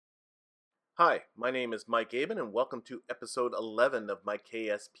Hi, my name is Mike Aben, and welcome to episode 11 of my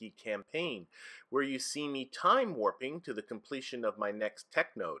KSP campaign, where you see me time warping to the completion of my next tech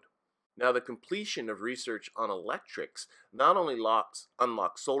node. Now, the completion of research on electrics not only unlocks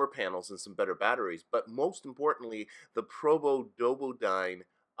solar panels and some better batteries, but most importantly, the Probo-Dobodyne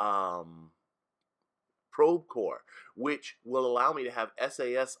probe core, which will allow me to have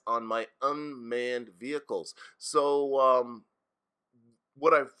SAS on my unmanned vehicles. So,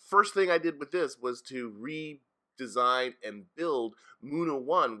 first thing I did with this was to redesign and build Muna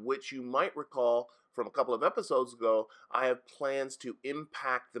 1, which you might recall from a couple of episodes ago, I have plans to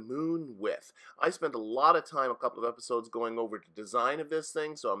impact the moon with. I spent a lot of time a couple of episodes going over the design of this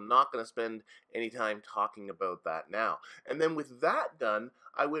thing, so I'm not going to spend any time talking about that now. And then with that done,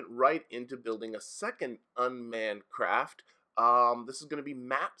 I went right into building a second unmanned craft. This is going to be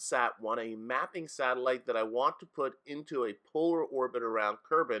MapSat-1, a mapping satellite that I want to put into a polar orbit around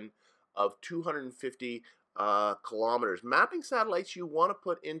Kerbin of 250 kilometers. Mapping satellites you want to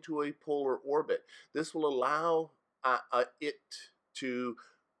put into a polar orbit. This will allow it to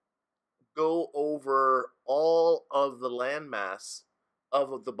go over all of the landmass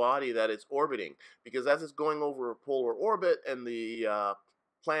of the body that it's orbiting, because as it's going over a polar orbit and the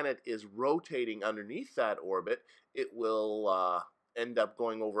planet is rotating underneath that orbit, it will end up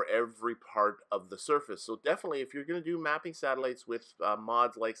going over every part of the surface. So definitely, if you're going to do mapping satellites with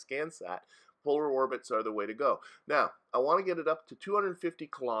mods like ScanSat, polar orbits are the way to go. Now, I want to get it up to 250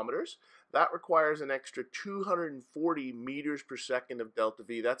 kilometers. That requires an extra 240 meters per second of delta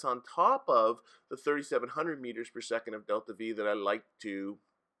V. That's on top of the 3,700 meters per second of delta V that I like to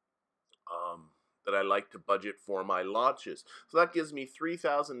budget for my launches. So that gives me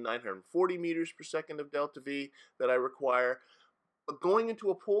 3,940 meters per second of delta V that I require. But going into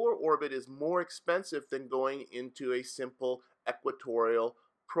a polar orbit is more expensive than going into a simple equatorial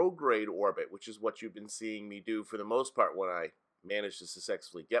prograde orbit, which is what you've been seeing me do for the most part when I manage to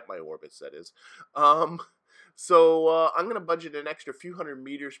successfully get my orbits, that is. So I'm going to budget an extra few hundred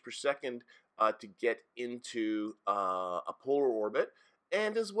meters per second to get into a polar orbit.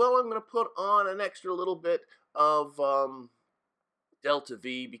 And as well, I'm going to put on an extra little bit of delta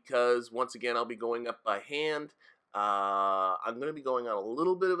V because, once again, I'll be going up by hand. I'm going to be going on a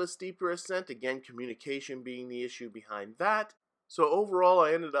little bit of a steeper ascent. Again, communication being the issue behind that. So overall,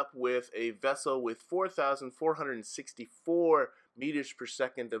 I ended up with a vessel with 4,464 meters per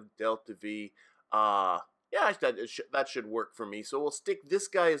second of delta V. Yeah, that should work for me. So we'll stick this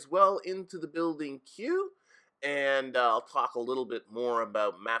guy as well into the building queue. And I'll talk a little bit more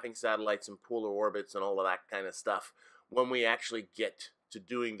about mapping satellites and polar orbits and all of that kind of stuff when we actually get to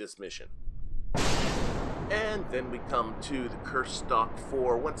doing this mission. And then we come to the Kerstock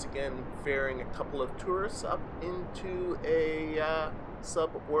 4, once again ferrying a couple of tourists up into a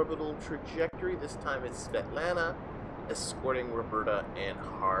suborbital trajectory. This time it's Svetlana, escorting Roberta and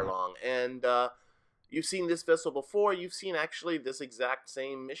Harlong. And you've seen this vessel before. You've seen actually this exact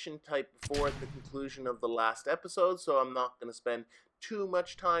same mission type before at the conclusion of the last episode, so I'm not going to spend too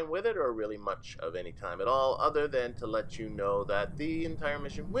much time with it, or really much of any time at all, other than to let you know that the entire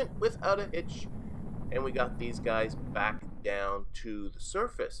mission went without a hitch, and we got these guys back down to the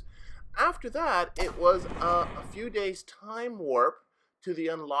surface. After that, it was a few days time warp to the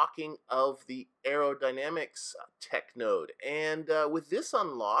unlocking of the aerodynamics tech node, and with this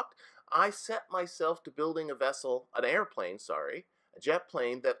unlocked, I set myself to building a jet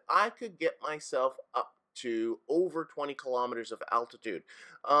plane that I could get myself up to over 20 kilometers of altitude.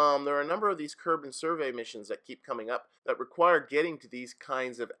 There are a number of these Kerbin survey missions that keep coming up that require getting to these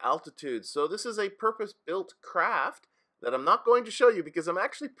kinds of altitudes. So this is a purpose-built craft that I'm not going to show you because I'm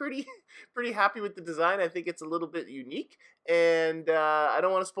actually pretty happy with the design. I think it's a little bit unique, and I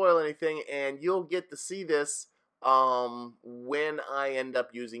don't want to spoil anything, and you'll get to see this when I end up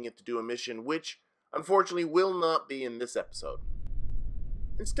using it to do a mission, which unfortunately will not be in this episode.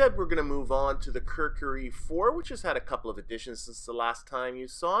 Instead, we're going to move on to the Kerkeri 4, which has had a couple of additions since the last time you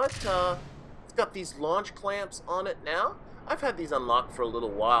saw it. It's got these launch clamps on it now. I've had these unlocked for a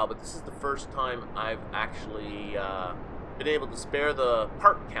little while, but this is the first time I've actually been able to spare the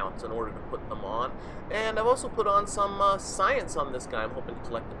part counts in order to put them on. And I've also put on some science on this guy. I'm hoping to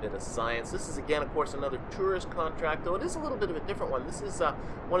collect a bit of science. This is, again, of course, another tourist contract, though it is a little bit of a different one. This is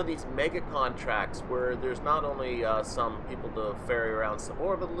one of these mega contracts where there's not only some people to ferry around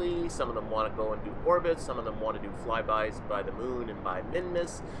suborbitally, some of them want to go and do orbits, some of them want to do flybys by the moon and by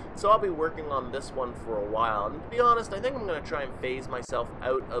Minmus. So I'll be working on this one for a while. And to be honest, I think I'm going to try and phase myself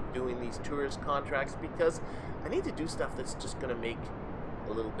out of doing these tourist contracts because I need to do stuff that's just going to make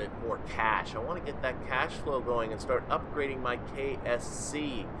a little bit more cash. I want to get that cash flow going and start upgrading my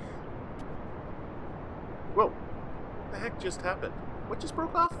KSC. Whoa, what the heck just happened? What just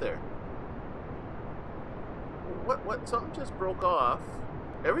broke off there? Something just broke off.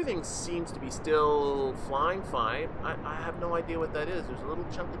 Everything seems to be still flying fine. I have no idea what that is. There's a little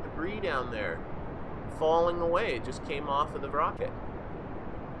chunk of debris down there falling away. It just came off of the rocket.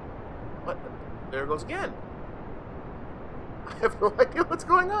 What? There it goes again. I have no idea what's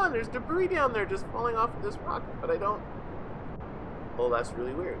going on. There's debris down there just falling off of this rocket, but I don't... Oh, that's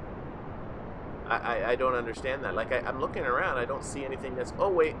really weird. I don't understand that. Like, I'm looking around, I don't see anything that's... Oh,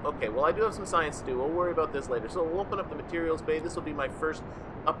 wait, okay, well, I do have some science to do. We'll worry about this later. So we'll open up the materials bay. This will be my first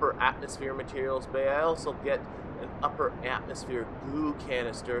upper atmosphere materials bay. I also get an upper atmosphere glue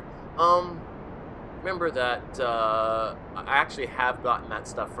canister. Remember that, I actually have gotten that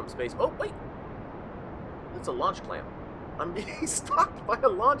stuff from space. Oh, wait! That's a launch clamp. I'm being stalked by a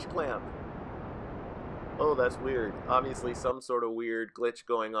launch clamp. Oh, that's weird. Obviously, some sort of weird glitch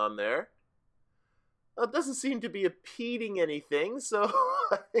going on there. It doesn't seem to be impeding anything, so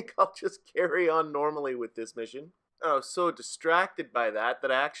I think I'll just carry on normally with this mission. I was so distracted by that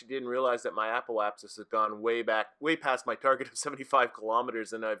I actually didn't realize that my apoapsis had gone way past my target of 75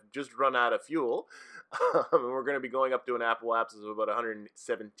 kilometers, and I've just run out of fuel. And we're going to be going up to an apoapsis of about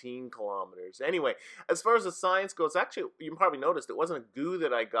 117 kilometers. Anyway, as far as the science goes, actually, you probably noticed it wasn't a goo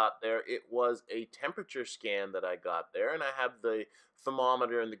that I got there. It was a temperature scan that I got there, and I have the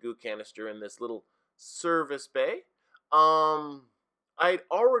thermometer and the goo canister in this little service bay. I'd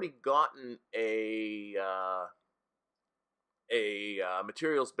already gotten a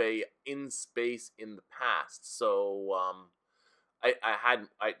materials bay in space in the past, so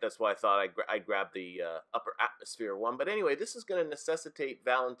that's why I thought I'd grab the upper atmosphere one. But anyway, this is going to necessitate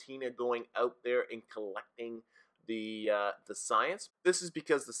Valentina going out there and collecting the science. This is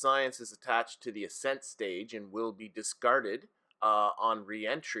because the science is attached to the ascent stage and will be discarded on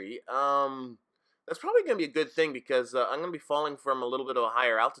re-entry. That's probably going to be a good thing because I'm going to be falling from a little bit of a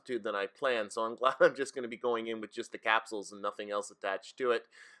higher altitude than I planned, so I'm glad I'm just going to be going in with just the capsules and nothing else attached to it.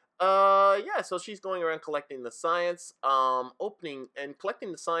 Yeah, so she's going around collecting the science. Opening and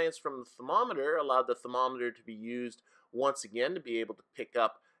collecting the science from the thermometer allowed the thermometer to be used once again to be able to pick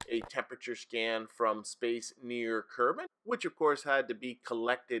up a temperature scan from space near Kerbin, which of course had to be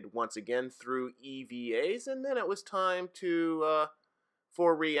collected once again through EVAs, and then it was time to...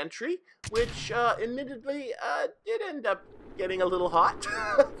 for re-entry, which admittedly did end up getting a little hot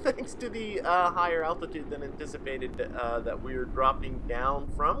thanks to the higher altitude than anticipated that we were dropping down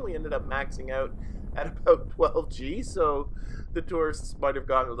from. We ended up maxing out at about 12G, so the tourists might have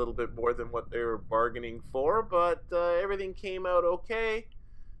gotten a little bit more than what they were bargaining for, but everything came out okay,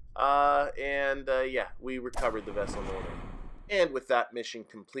 and yeah, we recovered the vessel motor. And with that mission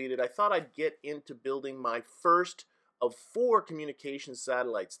completed, I thought I'd get into building my first of 4 communication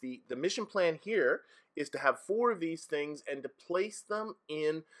satellites. The mission plan here is to have 4 of these things and to place them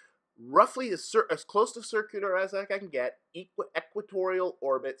in roughly as close to circular as I can get, equatorial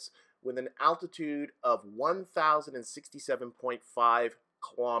orbits with an altitude of 1,067.5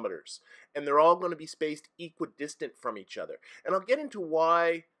 kilometers. And they're all going to be spaced equidistant from each other. And I'll get into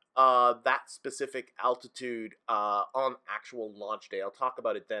why that specific altitude on actual launch day. I'll talk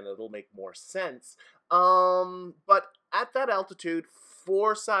about it then. It'll make more sense. But at that altitude,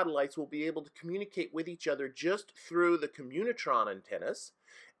 4 satellites will be able to communicate with each other just through the communitron antennas,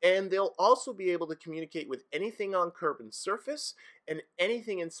 and they'll also be able to communicate with anything on Kerbin's surface and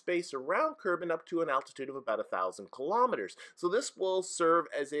anything in space around Kerbin up to an altitude of about 1,000 kilometers. So this will serve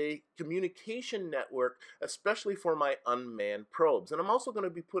as a communication network, especially for my unmanned probes. And I'm also going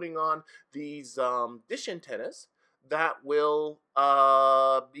to be putting on these dish antennas that will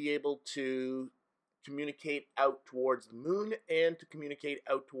be able to communicate out towards the moon and to communicate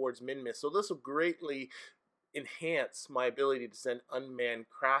out towards Minmus. So this will greatly enhance my ability to send unmanned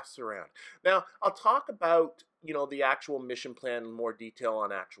crafts around. Now, I'll talk about, the actual mission plan in more detail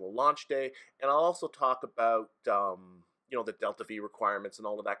on actual launch day, and I'll also talk about, the Delta V requirements and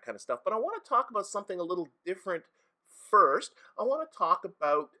all of that kind of stuff. But I want to talk about something a little different first. I want to talk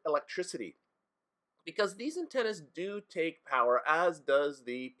about electricity, because these antennas do take power, as does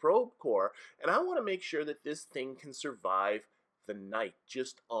the probe core, and I want to make sure that this thing can survive the night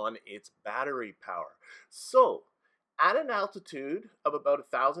just on its battery power. So, at an altitude of about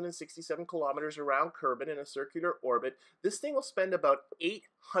 1,067 kilometers around Kerbin in a circular orbit, this thing will spend about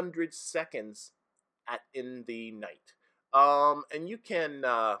 800 seconds in the night. And you can...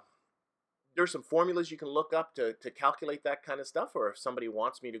 there's some formulas you can look up to calculate that kind of stuff, or if somebody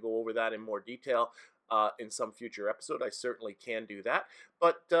wants me to go over that in more detail in some future episode, I certainly can do that.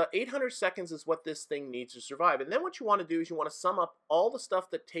 But 800 seconds is what this thing needs to survive. And then what you want to do is you want to sum up all the stuff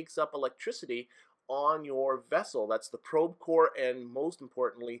that takes up electricity on your vessel. That's the probe core and, most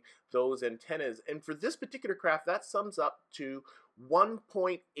importantly, those antennas. And for this particular craft, that sums up to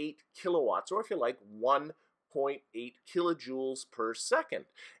 1.8 kilowatts, or if you like, 1.8 kilojoules per second.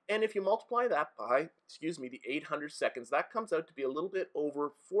 And if you multiply that by, the 800 seconds, that comes out to be a little bit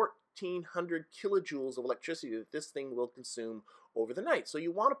over 1,400 kilojoules of electricity that this thing will consume over the night. So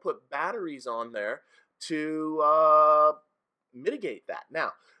you want to put batteries on there to mitigate that.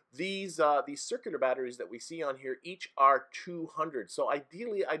 Now, these circular batteries that we see on here each are 200. So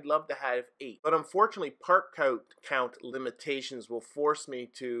ideally, I'd love to have 8. But unfortunately, part count limitations will force me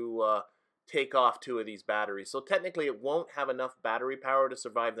to take off 2 of these batteries. So technically, it won't have enough battery power to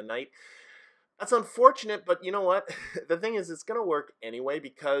survive the night. That's unfortunate, but you know what? The thing is, it's going to work anyway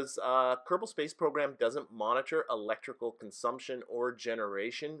because Kerbal Space Program doesn't monitor electrical consumption or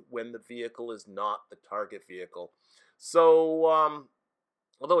generation when the vehicle is not the target vehicle. So,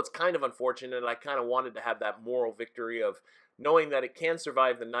 although it's kind of unfortunate, I kind of wanted to have that moral victory of knowing that it can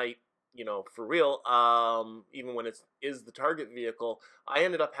survive the night, you know, for real, even when it is the target vehicle. I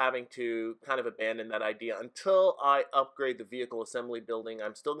ended up having to kind of abandon that idea until I upgrade the vehicle assembly building.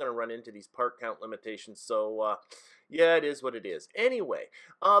 I'm still going to run into these part count limitations, so yeah, it is what it is. Anyway,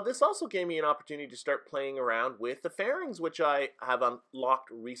 this also gave me an opportunity to start playing around with the fairings, which I have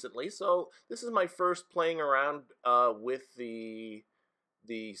unlocked recently. So this is my first playing around with the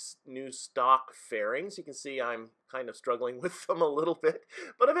new stock fairings. You can see I'm kind of struggling with them a little bit,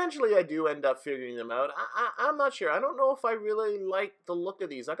 but eventually I do end up figuring them out. I'm not sure. I don't know if I really like the look of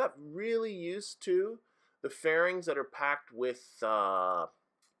these. I got really used to the fairings that are packed with KW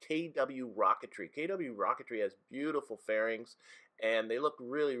Rocketry. KW Rocketry has beautiful fairings, and they look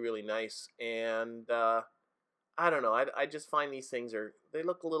really, really nice. And I don't know. I just find these things they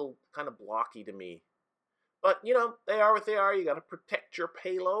look a little kind of blocky to me. But, you know, they are what they are. You got to protect your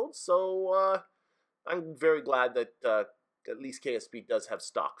payload. So I'm very glad that at least KSP does have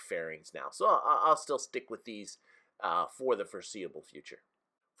stock fairings now. So I'll still stick with these for the foreseeable future.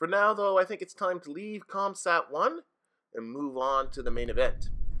 For now, though, I think it's time to leave ComSat 1 and move on to the main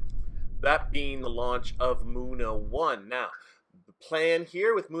event. That being the launch of Muna 1. Now, the plan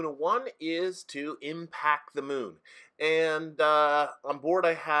here with Muna 1 is to impact the moon. And on board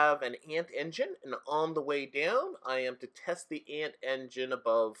I have an Ant engine, and on the way down I am to test the Ant engine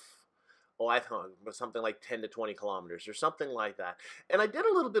above, I thought it was something like 10 to 20 kilometers or something like that. And I did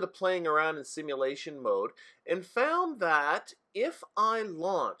a little bit of playing around in simulation mode and found that if I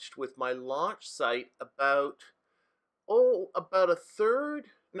launched with my launch site about a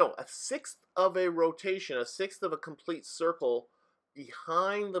sixth of a rotation, a sixth of a complete circle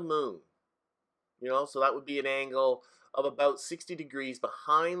behind the moon. You know, so that would be an angle of about 60 degrees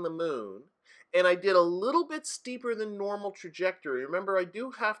behind the moon. And I did a little bit steeper than normal trajectory. Remember, I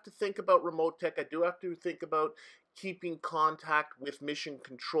do have to think about remote tech. I do have to think about keeping contact with mission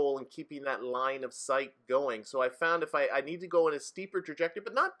control and keeping that line of sight going. So I found if I need to go in a steeper trajectory,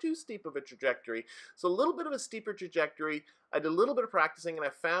 but not too steep of a trajectory. So a little bit of a steeper trajectory. I did a little bit of practicing, and I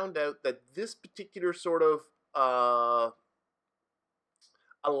found out that this particular sort of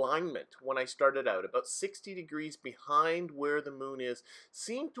alignment when I started out, about 60 degrees behind where the moon is,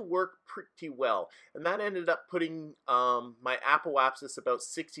 seemed to work pretty well. And that ended up putting my apoapsis about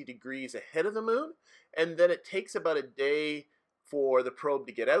 60 degrees ahead of the moon. And then it takes about a day for the probe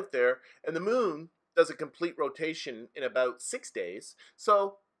to get out there. And the moon does a complete rotation in about 6 days.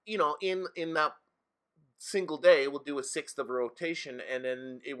 So, you know, in that single day, we'll do a sixth of a rotation, and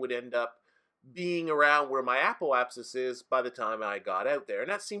then it would end up being around where my apoapsis is by the time I got out there. And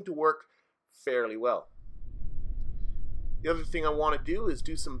that seemed to work fairly well. The other thing I want to do is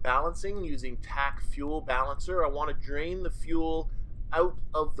do some balancing using TAC fuel balancer. I want to drain the fuel out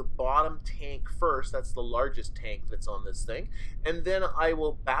of the bottom tank first. That's the largest tank that's on this thing. And then I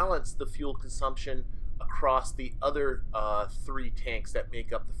will balance the fuel consumption across the other 3 tanks that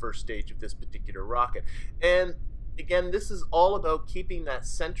make up the first stage of this particular rocket. And again, this is all about keeping that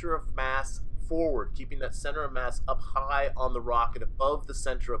center of mass forward, keeping that center of mass up high on the rocket above the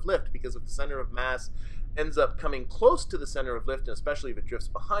center of lift, because if the center of mass ends up coming close to the center of lift, and especially if it drifts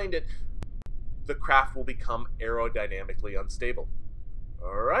behind it, the craft will become aerodynamically unstable.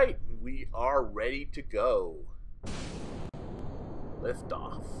 All right, we are ready to go. Lift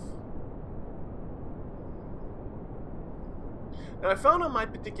off. Now, I found on my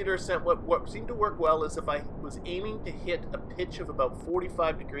particular ascent what seemed to work well is if I was aiming to hit a pitch of about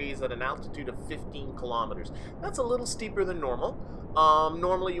 45 degrees at an altitude of 15 kilometers. That's a little steeper than normal.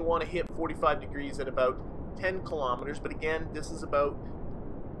 Normally you want to hit 45 degrees at about 10 kilometers, but again, this is about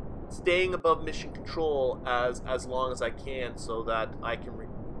staying above mission control as long as I can so that I can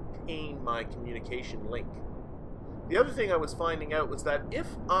maintain my communication link. The other thing I was finding out was that if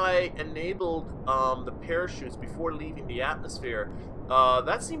I enabled the parachutes before leaving the atmosphere,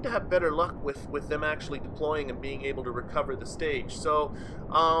 that seemed to have better luck with them actually deploying and being able to recover the stage. So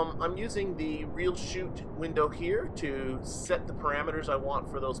I'm using the real shoot window here to set the parameters I want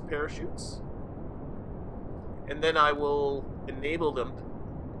for those parachutes. And then I will enable them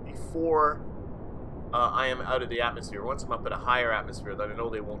before I am out of the atmosphere. Once I'm up at a higher atmosphere, then I know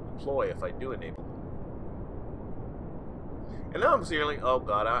they won't deploy if I do enable them. And now I'm feeling, oh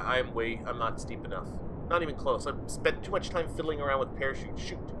god, I'm not steep enough. Not even close. I've spent too much time fiddling around with parachute.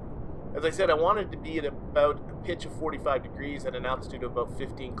 Shoot. As I said, I wanted to be at about a pitch of 45 degrees at an altitude of about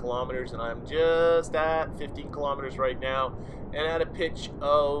 15 kilometers, and I'm just at 15 kilometers right now, and at a pitch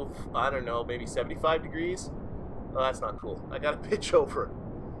of, I don't know, maybe 75 degrees. Oh, that's not cool. I gotta pitch over.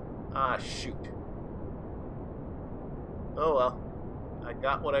 Ah, shoot. Oh well. I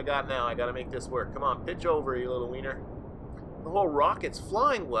got what I got now. I gotta make this work. Come on, pitch over, you little wiener. The whole rocket's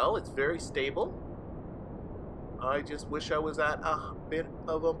flying well. It's very stable. I just wish I was at a bit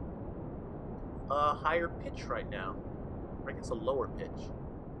of a higher pitch right now. I guess a lower pitch.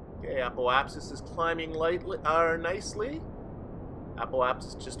 Okay, Apoapsis is climbing nicely.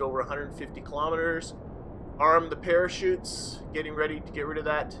 Apoapsis just over 150 kilometers. Arm the parachutes. Getting ready to get rid of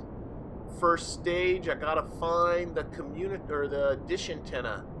that first stage. I gotta find the dish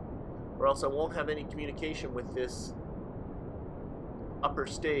antenna, or else I won't have any communication with this upper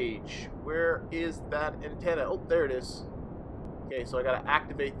stage. Where is that antenna? Oh, there it is. Okay, so I gotta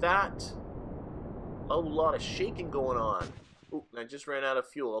activate that. A lot of shaking going on. Ooh, and I just ran out of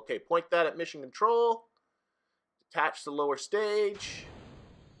fuel. Okay, point that at mission control. Detach the lower stage.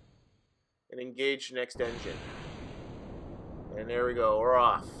 And engage the next engine. And there we go, we're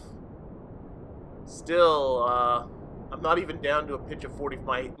off. Still, I'm not even down to a pitch of 40.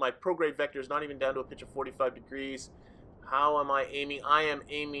 My prograde vector is not even down to a pitch of 45 degrees. How am I aiming? I am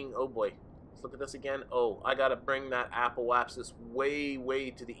aiming, oh boy. Let's look at this again. Oh, I gotta bring that Apoapsis way, way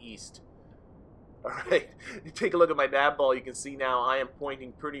to the east. Alright, you take a look at my nav ball, you can see now I am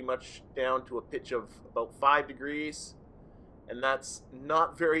pointing pretty much down to a pitch of about 5 degrees. And that's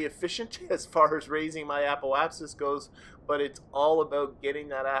not very efficient as far as raising my Apoapsis goes, but it's all about getting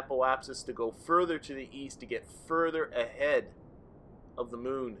that Apoapsis to go further to the east, to get further ahead of the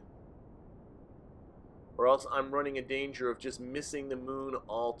moon. Or else I'm running a danger of just missing the moon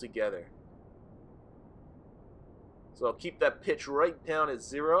altogether. So I'll keep that pitch right down at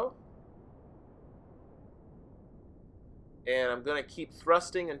 0. And I'm going to keep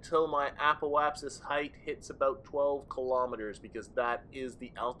thrusting until my Apoapsis height hits about 12 kilometers, because that is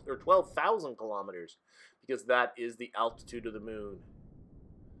the or 12,000 kilometers, because that is the altitude of the moon.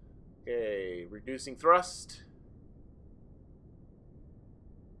 Okay, reducing thrust.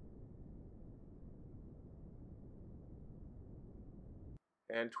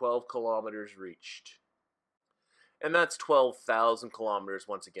 And 12 kilometers reached. And that's 12,000 kilometers,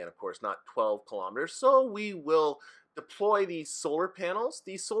 once again, of course, not 12 kilometers. So we will deploy these solar panels.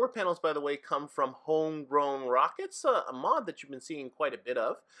 These solar panels, by the way, come from homegrown rockets, a mod that you've been seeing quite a bit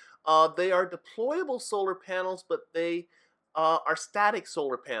of. They are deployable solar panels, but they are static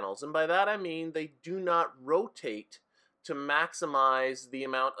solar panels. And by that I mean they do not rotate to maximize the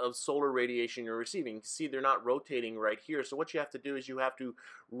amount of solar radiation you're receiving. You can see they're not rotating right here. So what you have to do is you have to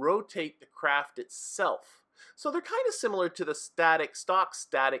rotate the craft itself. So they're kind of similar to the stock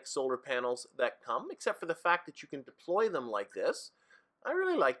static solar panels that come, except for the fact that you can deploy them like this. I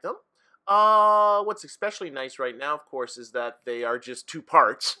really like them. What's especially nice right now, of course, is that they are just 2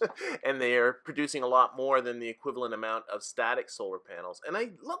 parts, and they are producing a lot more than the equivalent amount of static solar panels. And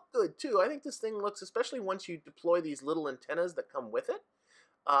they look good, too. I think this thing looks, especially once you deploy these little antennas that come with it,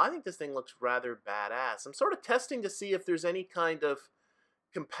 I think this thing looks rather badass. I'm sort of testing to see if there's any kind of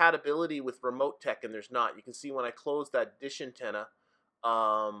compatibility with remote tech, and there's not. You can see when I closed that dish antenna,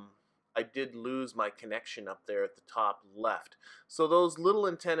 I did lose my connection up there at the top left. So those little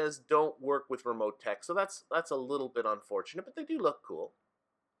antennas don't work with remote tech. So that's a little bit unfortunate, but they do look cool.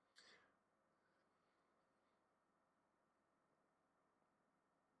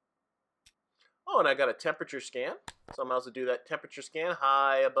 Oh, and I got a temperature scan. So I'm also do that temperature scan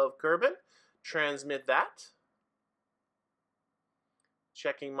high above Kerbin. Transmit that.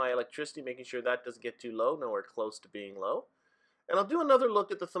 Checking my electricity, making sure that doesn't get too low, nowhere close to being low. And I'll do another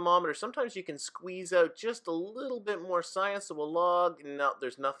look at the thermometer. Sometimes you can squeeze out just a little bit more science, so we'll log. No,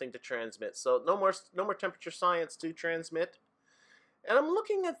 there's nothing to transmit. So no more temperature science to transmit. And I'm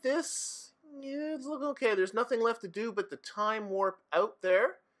looking at this. Yeah, it's looking okay. There's nothing left to do but the time warp out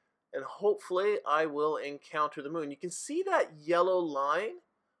there. And hopefully I will encounter the moon. You can see that yellow line.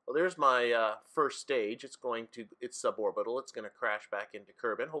 Well, there's my first stage. It's suborbital. It's going to crash back into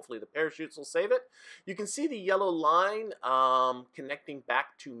Kerbin. Hopefully the parachutes will save it. You can see the yellow line connecting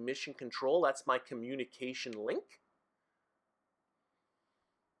back to mission control. That's my communication link.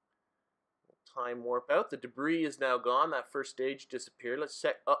 Time warp out. The debris is now gone. That first stage disappeared. Let's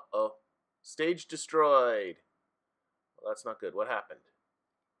check. Uh-oh. Stage destroyed. Well, that's not good. What happened?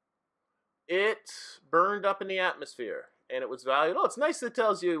 It burned up in the atmosphere. And it was valued. Oh, it's nice that it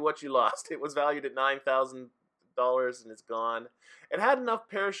tells you what you lost. It was valued at $9,000 and it's gone. It had enough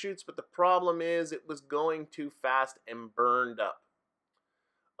parachutes, but the problem is it was going too fast and burned up.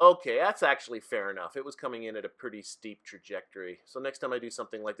 Okay, that's actually fair enough. It was coming in at a pretty steep trajectory. So next time I do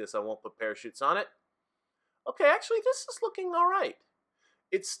something like this, I won't put parachutes on it. Okay, actually, this is looking all right.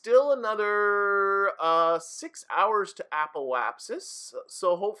 It's still another 6 hours to apoapsis,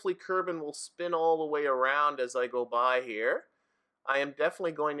 so hopefully Kerbin will spin all the way around as I go by here. I am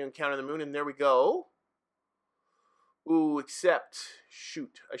definitely going to encounter the moon, and there we go. Ooh, except,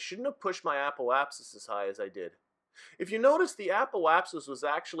 shoot, I shouldn't have pushed my apoapsis as high as I did. If you notice, the apoapsis was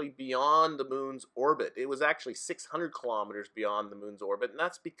actually beyond the moon's orbit. It was actually 600 kilometers beyond the moon's orbit, and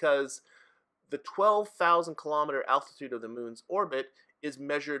that's because the 12,000 kilometer altitude of the moon's orbit is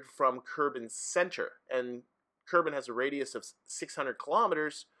measured from Kerbin's center, and Kerbin has a radius of 600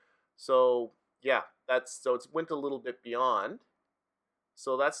 kilometers, so yeah, so it's went a little bit beyond.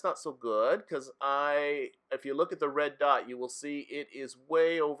 So that's not so good, because if you look at the red dot, you will see it is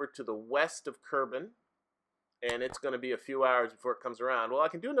way over to the west of Kerbin, and it's going to be a few hours before it comes around. Well, I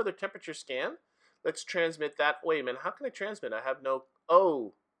can do another temperature scan. Let's transmit that. Wait a minute, how can I transmit? I have no,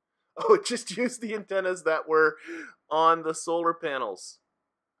 oh, it just used the antennas that were on the solar panels.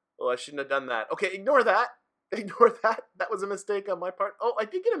 Oh, I shouldn't have done that. Okay, ignore that. Ignore that. That was a mistake on my part. Oh, I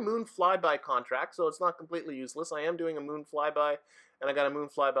did get a moon flyby contract, so it's not completely useless. I am doing a moon flyby, and I got a moon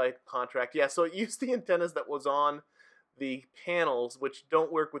flyby contract. Yeah, so it used the antennas that was on the panels, which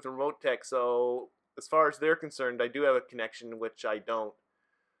don't work with remote tech, so as far as they're concerned, I do have a connection, which I don't.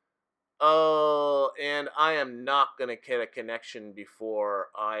 Oh, and I am not going to get a connection before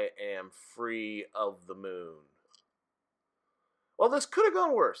I am free of the moon. Well, this could have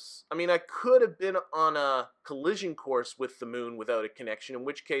gone worse. I mean, I could have been on a collision course with the moon without a connection, in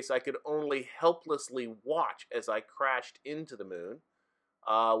which case I could only helplessly watch as I crashed into the moon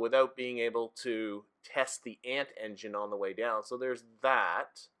without being able to test the ant engine on the way down. So there's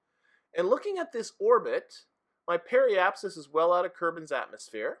that. And looking at this orbit, my periapsis is well out of Kerbin's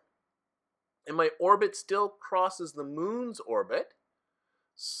atmosphere. And my orbit still crosses the moon's orbit.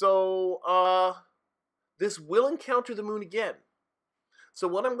 So this will encounter the moon again. So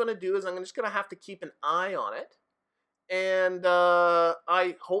what I'm going to do is I'm just going to have to keep an eye on it. And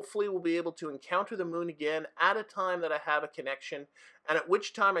I hopefully will be able to encounter the moon again at a time that I have a connection. And at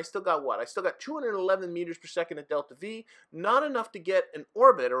which time I still got what? I still got 211 meters per second at delta V. Not enough to get an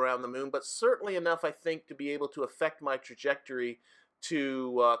orbit around the moon, but certainly enough, I think, to be able to affect my trajectory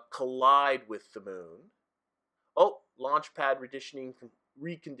to collide with the moon. Oh, launch pad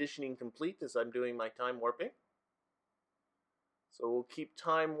reconditioning complete as I'm doing my time warping. So we'll keep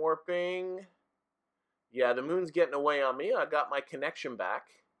time warping. Yeah, the moon's getting away on me. I got my connection back.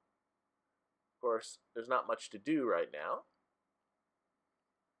 Of course, there's not much to do right now.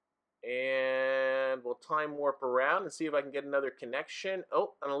 And we'll time warp around and see if I can get another connection.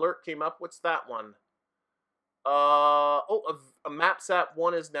 Oh, an alert came up. What's that one? A MapSat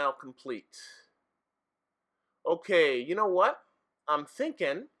 1 is now complete. Okay, you know what? I'm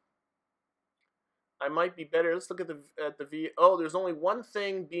thinking I might be better. Let's look at the V. Oh, there's only one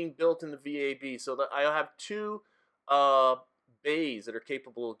thing being built in the VAB, so that I have two bays that are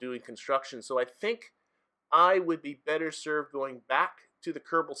capable of doing construction. So I think I would be better served going back to the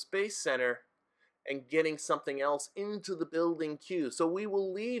Kerbal Space Center and getting something else into the building queue. So we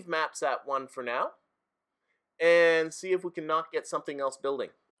will leave MapSat 1 for now and see if we can not get something else building.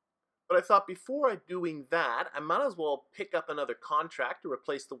 But I thought before doing that, I might as well pick up another contract to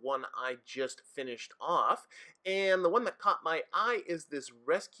replace the one I just finished off. And the one that caught my eye is this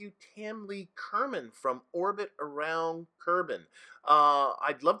Rescue Tamley Kerman from Orbit Around Kerbin.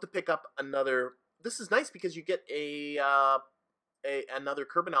 I'd love to pick up another. This is nice because you get another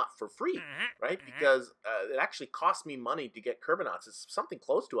Kerbinaut for free, right? Because it actually cost me money to get Kerbinauts. It's something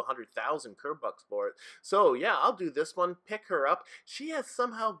close to 100,000 Kerbucks for it. So yeah, I'll do this one, pick her up. She has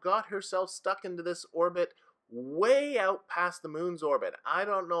somehow got herself stuck into this orbit way out past the moon's orbit. I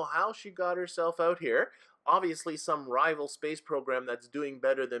don't know how she got herself out here. Obviously some rival space program that's doing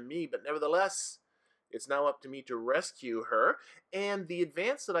better than me, but nevertheless, It's now up to me to rescue her, and the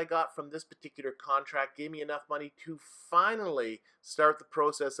advance that I got from this particular contract gave me enough money to finally start the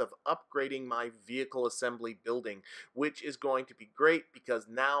process of upgrading my vehicle assembly building, which is going to be great because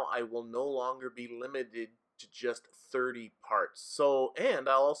now I will no longer be limited to just 30 parts. So, and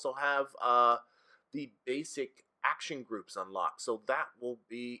I'll also have the basic action groups unlocked, so that will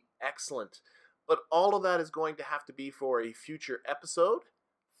be excellent. But all of that is going to have to be for a future episode.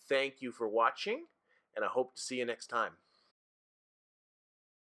 Thank you for watching, and I hope to see you next time.